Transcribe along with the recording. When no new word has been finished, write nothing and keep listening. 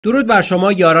درود بر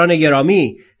شما یاران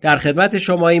گرامی. در خدمت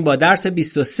شما این با درس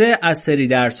 23 از سری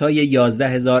درسهای 11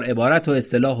 هزار عبارت و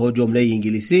اصطلاح و جمله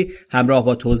انگلیسی همراه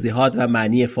با توضیحات و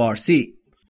معنی فارسی.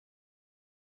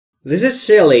 This is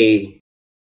silly.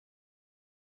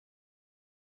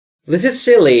 This is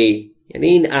silly. یعنی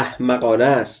این احمقانه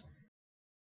است.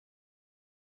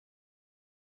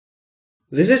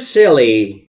 This is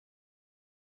silly.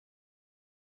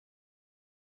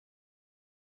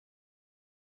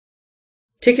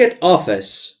 Ticket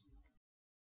office.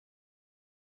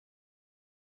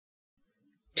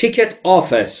 Ticket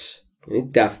office.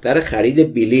 یعنی دفتر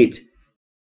خرید بلیط.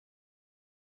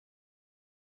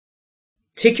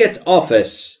 Ticket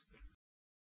office.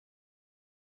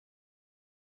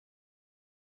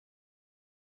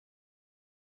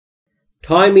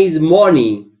 Time is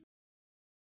money.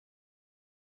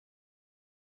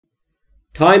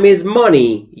 Time is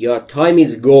money یا time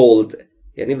is gold.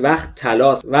 یعنی وقت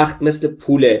طلاست، وقت مثل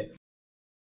پوله.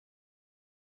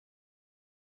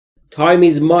 Time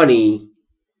is money.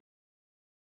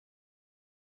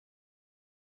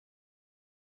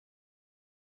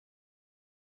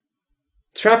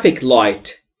 Traffic light.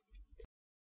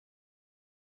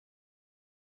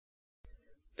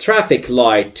 Traffic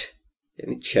light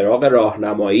یعنی چراغ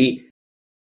راهنمایی.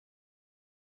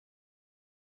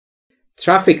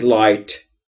 Traffic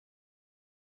light.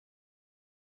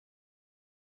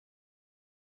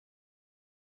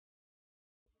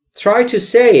 Try to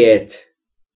say it.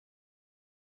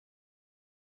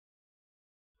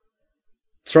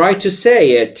 Try to say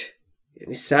it.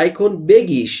 یعنی سعی کن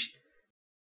بگیش.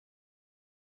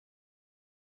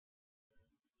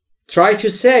 Try to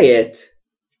say it.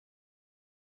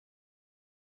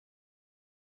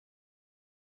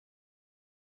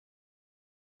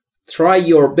 Try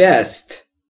your best.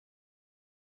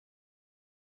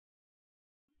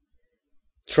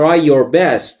 Try your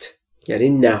best. یعنی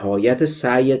نهایت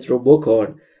سعیت رو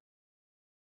بکن.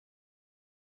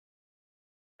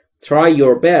 Try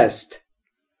your best.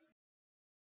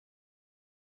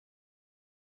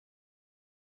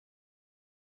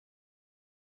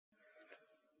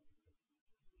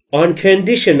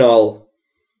 Unconditional.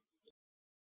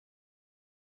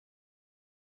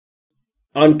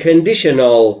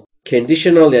 Unconditional.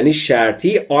 Conditional یعنی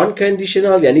شرطی.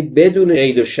 Unconditional یعنی بدون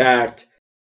قید و شرط.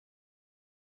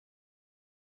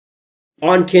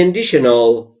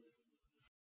 Unconditional.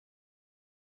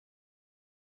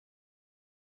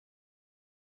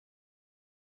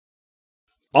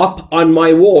 Up on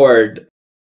my word.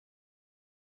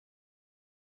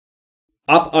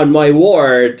 Up on my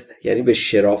word یعنی به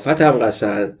شرافتم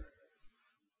قسم.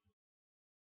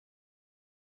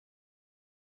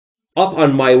 Up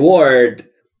on my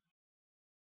word.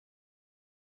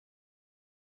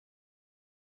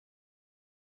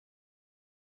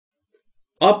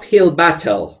 Uphill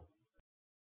battle.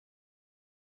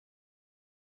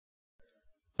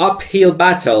 Uphill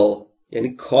battle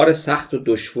یعنی کار سخت و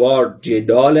دشوار،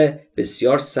 جدال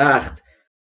بسیار سخت.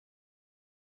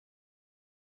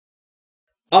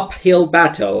 Uphill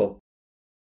battle.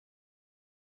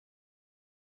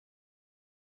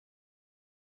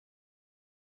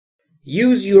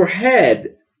 Use your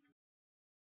head.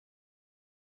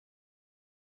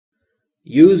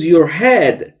 Use your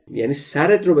head یعنی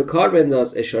سرت رو به کار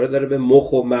بنداز. اشاره داره به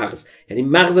مخ و مغز. یعنی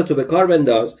مغزت رو به کار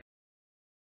بنداز.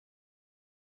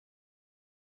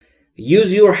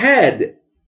 Use your head.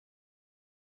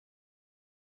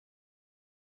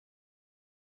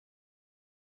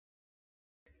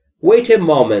 Wait a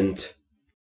moment.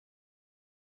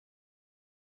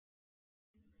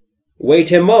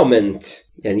 Wait a moment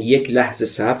یعنی یک لحظه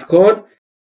صبر کن.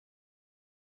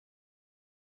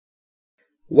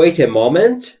 Wait a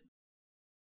moment.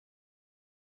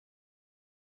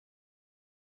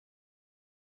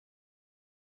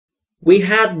 We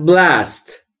had blast.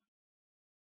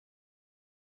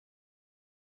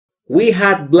 We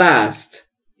had blast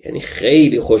یعنی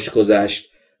خیلی خوش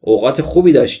گذشت. اوقات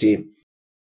خوبی داشتیم.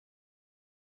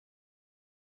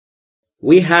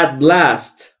 We had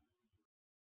blast.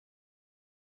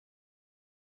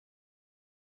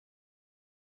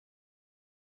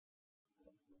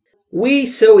 We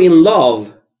so in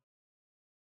love.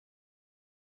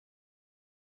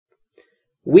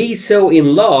 We so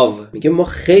in love میگه ما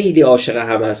خیلی عاشق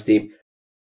هم هستیم.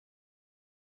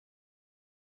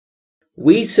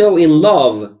 We so in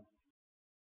love.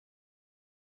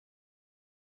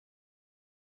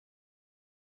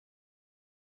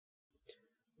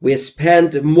 We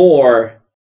spend more.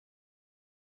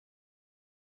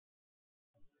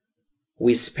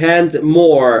 We spend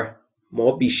more.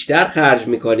 ما بیشتر خرج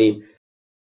میکنیم.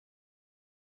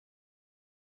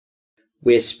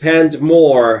 We spend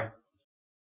more.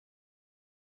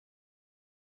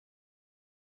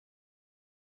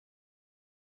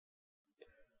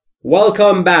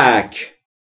 Welcome back.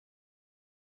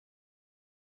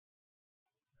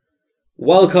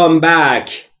 Welcome back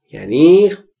یعنی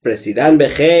رسیدن به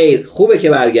خیر. خوبه که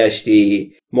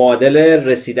برگشتی. معادل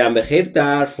رسیدن به خیر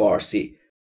در فارسی.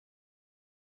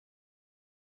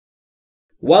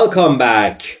 Welcome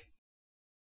back.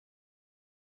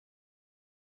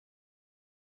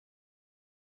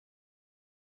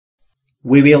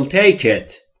 We will take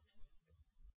it.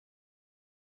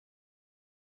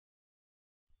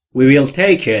 We will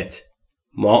take it.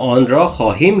 ما آن را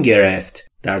خواهیم گرفت.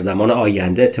 در زمان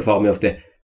آینده اتفاق میفته.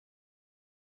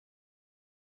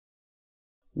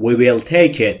 We will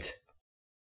take it.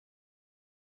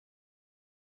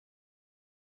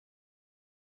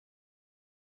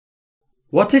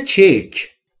 What a chick.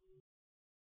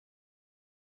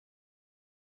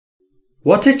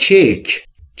 What a chick.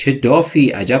 چه دافی،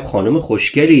 عجب خانم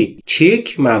خوشگلی.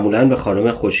 چیک معمولاً به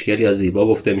خانم خوشگل یا زیبا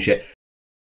گفته میشه.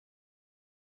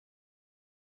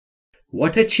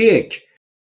 What a chick.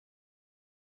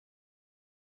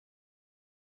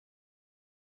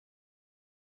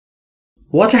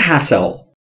 What a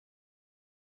hassle.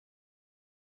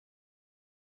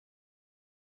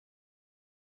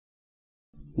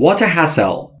 What a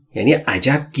hassle یعنی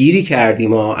عجب گیری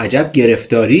کردیم ها، عجب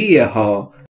گرفتاریه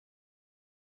ها.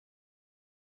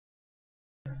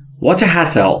 What a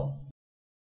hassle.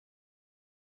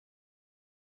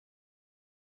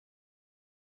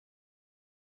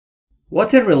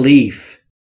 What a relief.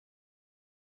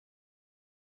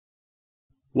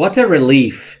 What a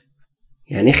relief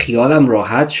یعنی خیالم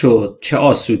راحت شد، چه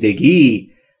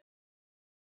آسودگی.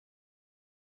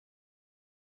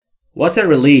 What a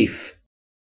relief.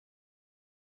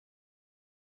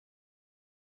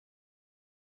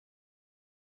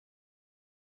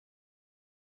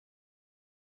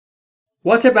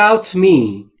 What about me?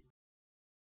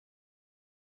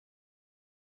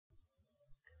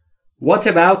 What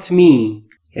about me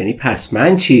یعنی پس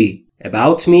من چی؟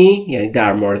 About me یعنی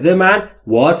در مورد من.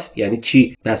 What یعنی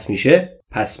چی؟ پس میشه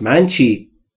پس من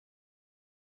چی؟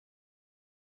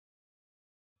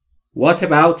 What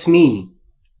about me?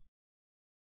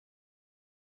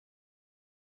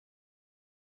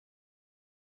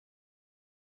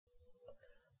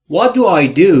 What do I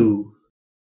do?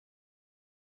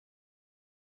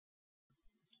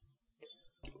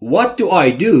 What do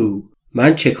I do?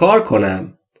 من چه کار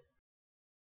کنم؟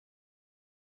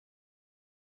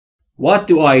 What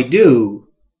do I do?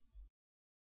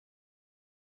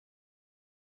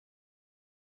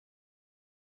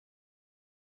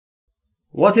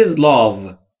 What is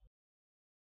love?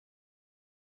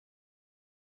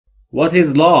 What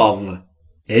is love?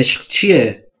 عشق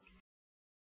چیه؟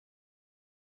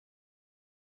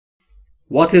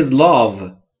 What is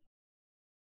love?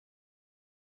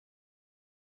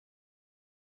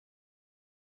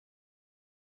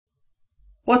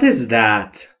 What is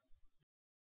that?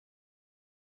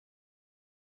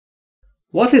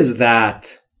 What is that?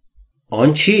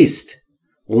 آن چیست؟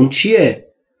 اون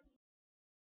چیه؟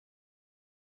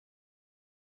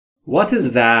 What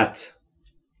is that?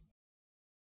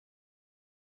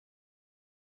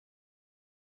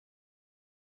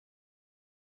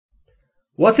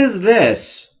 What is this?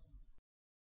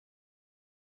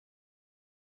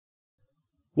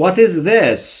 What is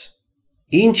this?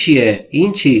 این چیه؟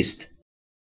 این چیست؟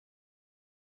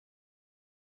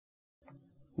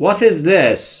 What is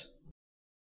this?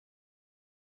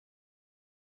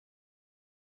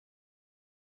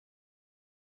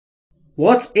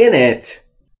 What's in it?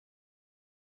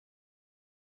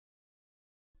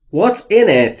 What's in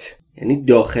it? یعنی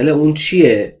داخل اون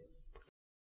چیه؟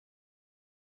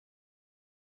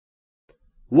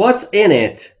 What's in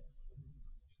it?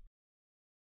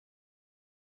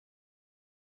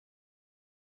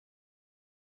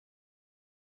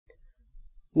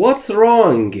 What's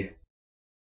wrong?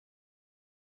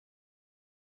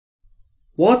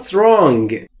 What's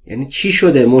wrong? یعنی چی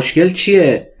شده؟ مشکل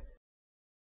چیه؟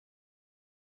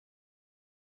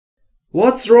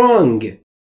 What's wrong?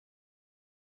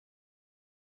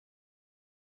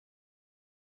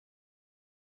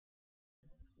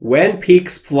 When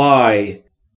pigs fly.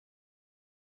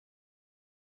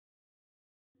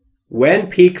 When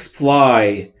pigs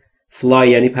fly. Fly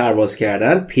یعنی پرواز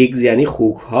کردن. Pigs یعنی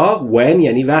خوک ها. When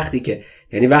یعنی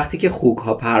وقتی که خوک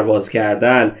ها پرواز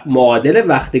کردن. معادل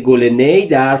وقت گل نی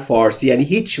در فارسی یعنی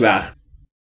هیچ وقت.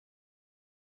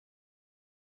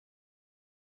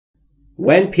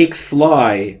 When pigs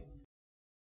fly.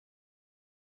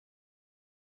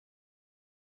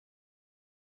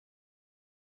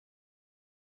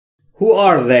 Who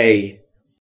are they?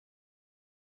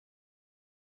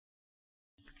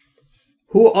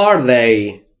 Who are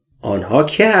they? آنها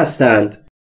که هستند؟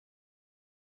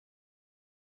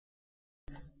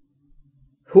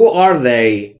 Who are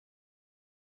they?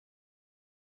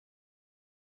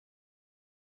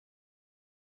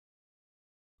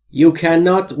 You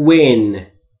cannot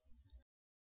win.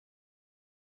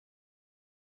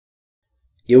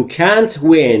 You can't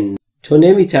win. تو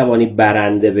نمیتوانی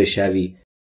برنده بشوی.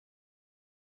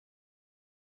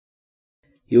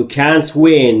 You can't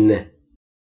win.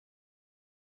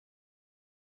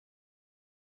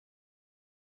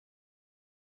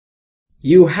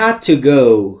 You had to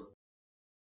go.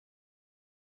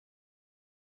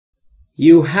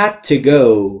 You had to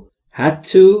go. had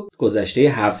to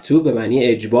گذشته have to به معنی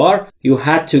اجبار. You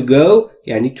had to go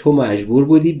یعنی تو مجبور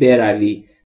بودی بروی.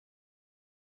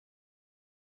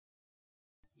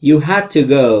 You had to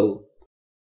go.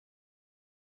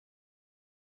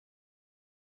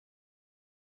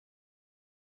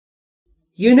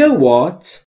 You know what?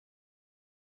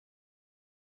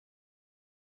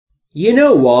 You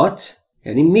know what?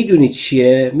 یعنی میدونی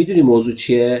چیه؟ میدونی موضوع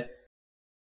چیه؟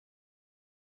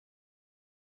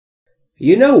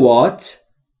 You know what?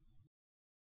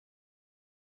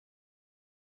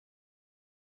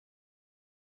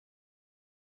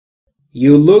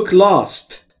 You look lost.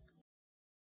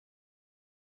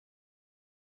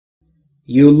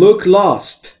 You look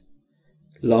lost.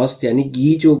 Lost یعنی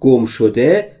گیج و گم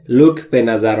شده. Look به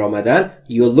نظر آمدن.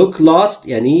 You look lost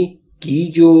یعنی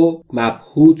گیج و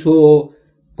مبهوت و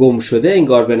گم شده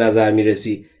انگار به نظر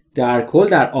میرسی. در کل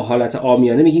در حالت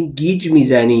عامیانه میگیم گیج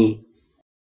میزنی.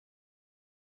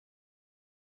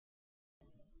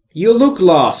 You look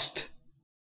lost.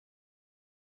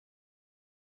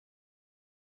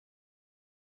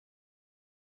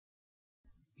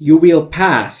 You will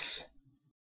pass.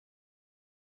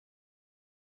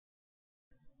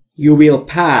 You will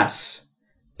pass.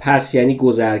 pass یعنی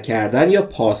گذر کردن یا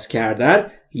پاس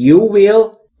کردن. You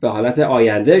will به حالت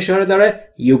آینده اشاره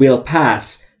داره. You will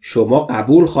pass. شما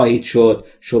قبول خواهید شد.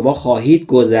 شما خواهید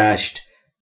گذشت.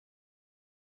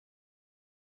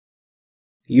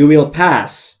 You will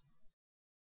pass.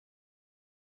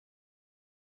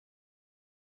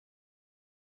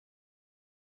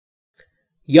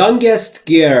 Youngest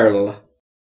girl.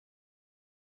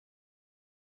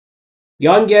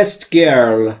 Youngest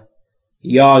girl.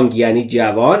 Young یعنی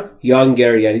جوان.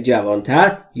 Younger یعنی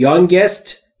جوانتر. Youngest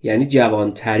یعنی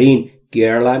جوانترین.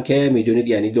 Girl هم که میدونید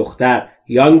یعنی دختر.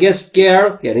 Youngest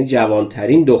girl یعنی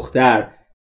جوانترین دختر.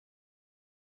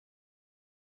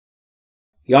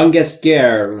 Youngest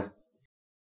girl.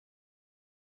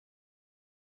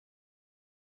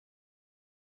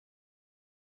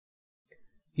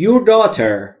 Your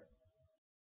daughter.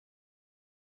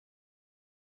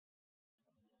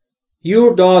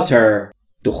 Your daughter.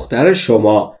 دختر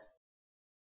شما.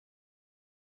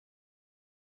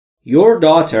 Your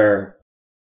daughter.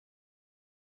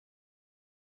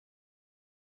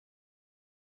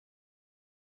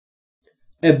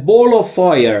 A ball of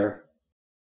fire.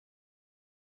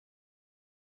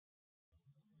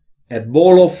 A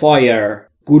ball of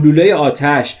fire. گلوله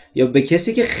آتش یا به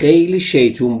کسی که خیلی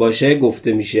شیطون باشه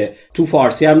گفته میشه. تو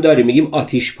فارسی هم داریم میگیم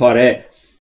آتش پاره.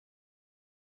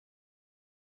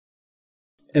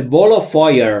 A ball of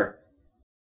fire.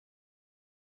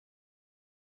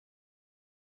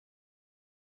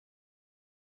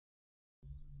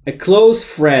 A close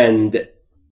friend.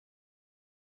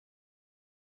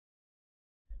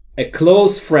 A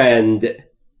close friend.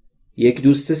 یک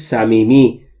دوست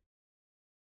صمیمی.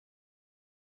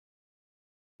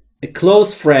 A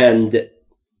close friend.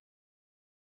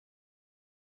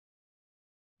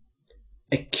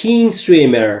 A keen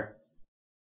swimmer.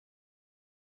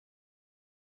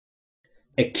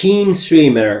 A keen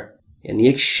swimmer. یعنی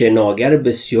یک شناگر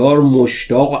بسیار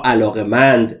مشتاق و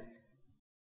علاقمند.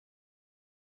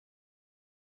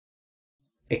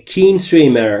 A keen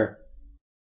swimmer.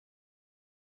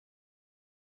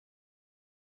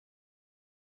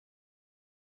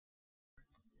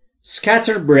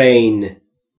 Scatterbrain.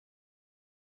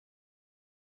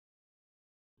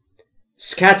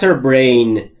 Scatterbrain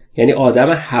یعنی آدم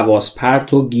حواس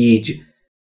پرت و گیج.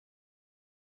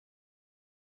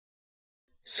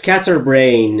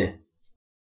 Scatterbrain.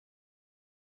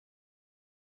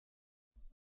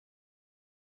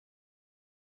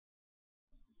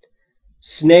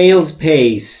 Snail's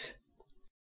pace.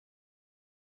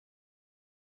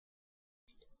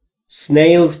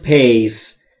 Snail's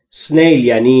pace. Snail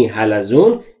یعنی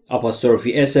حلزون.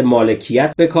 آپاستروفی اس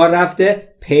مالکیت به کار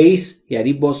رفته. پیس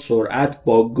یعنی با سرعت،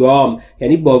 با گام،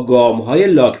 یعنی با گام‌های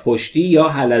لاک‌پشتی یا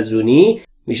حلزونی.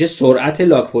 میشه سرعت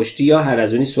لاک‌پشتی یا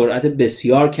حلزونی، سرعت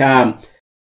بسیار کم.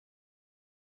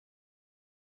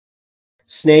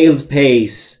 Snail's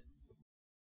pace.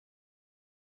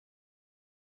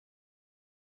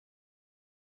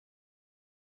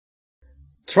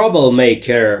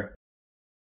 troublemaker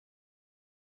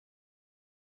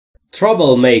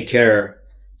troublemaker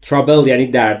trouble یعنی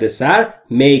دردسر،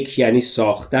 make یعنی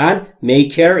ساختن،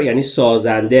 maker یعنی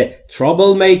سازنده.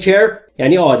 troublemaker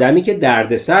یعنی آدمی که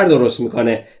دردسر درست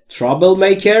میکنه.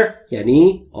 troublemaker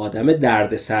یعنی آدم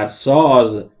دردسر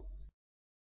ساز.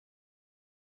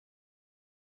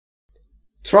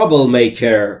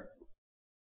 troublemaker.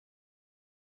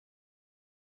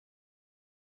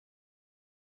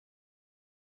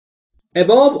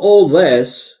 Above all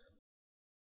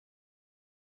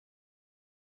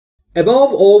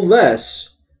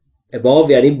this above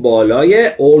یعنی بالای،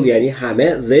 all یعنی همه،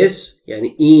 this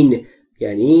یعنی این،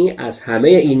 یعنی از همه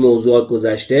این موضوعات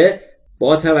گذشته،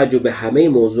 با توجه به همه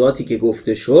موضوعاتی که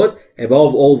گفته شد.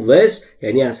 above all this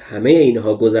یعنی از همه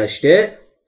اینها گذشته.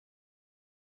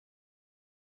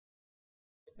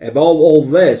 above all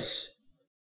this.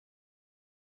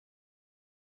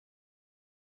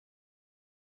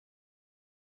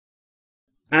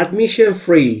 admission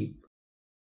free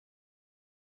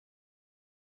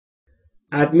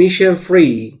admission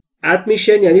free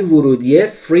admission یعنی ورودیه،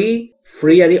 free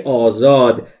یعنی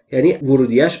آزاد، یعنی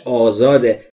ورودیش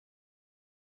آزاده.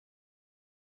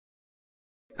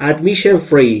 admission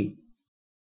free.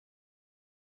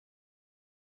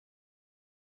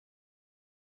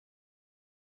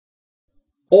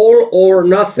 all or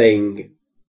nothing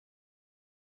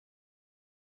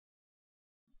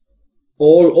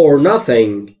all or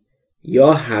nothing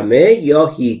یا همه یا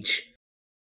هیچ.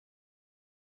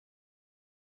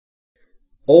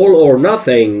 all or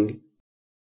nothing.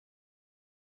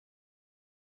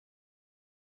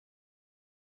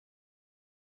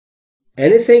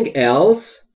 anything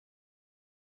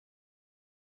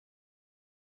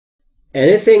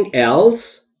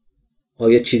else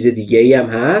آیا چیز دیگه ای هم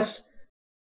هست؟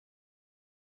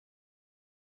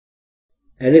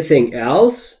 anything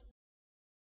else.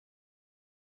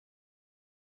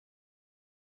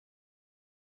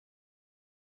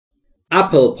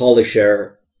 apple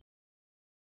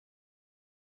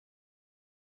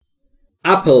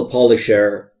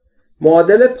polisher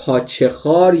معادل پاچه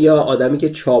خار یا آدمی که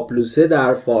چاپلوسه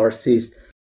در فارسی است.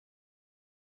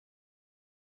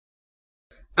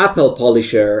 apple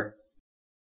polisher.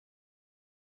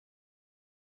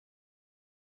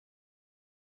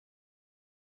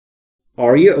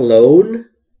 are you alone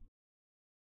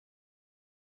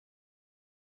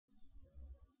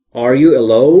are you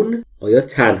alone آیا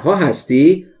تنها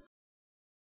هستی؟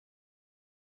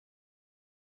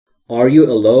 are you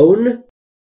alone.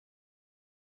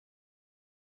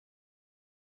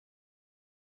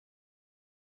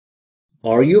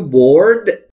 are you bored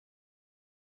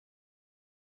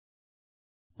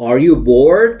are you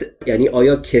bored یعنی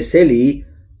آیا کسلی؟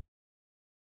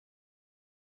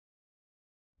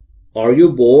 are you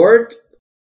bored.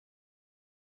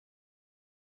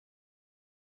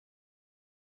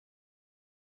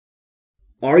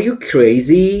 are you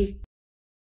crazy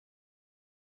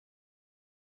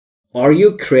are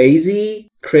you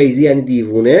crazy یعنی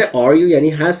دیوونه، are you یعنی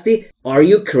هستی. are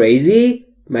you crazy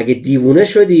مگه دیوونه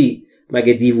شدی؟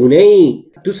 مگه دیوونه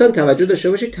ای؟ دوستان توجه داشته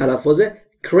باشید تلفظ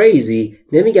crazy،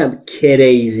 نمیگم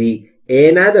crazy،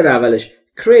 نداره اولش.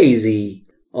 crazy.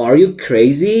 are you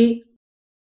crazy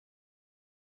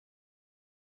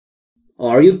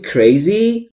are you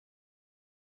crazy.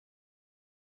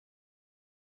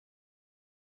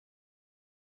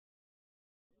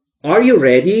 are you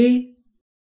ready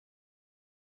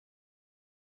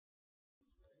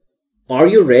are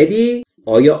you ready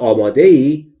آیا آماده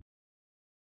ای؟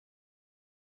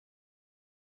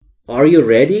 are you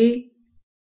ready.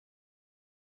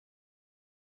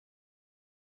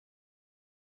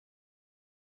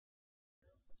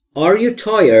 are you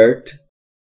tired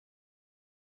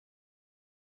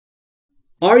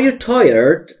are you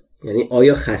tired یعنی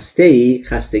آیا خسته ای؟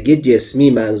 خستگی جسمی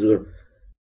منظور.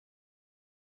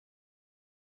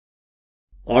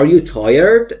 are you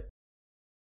tired.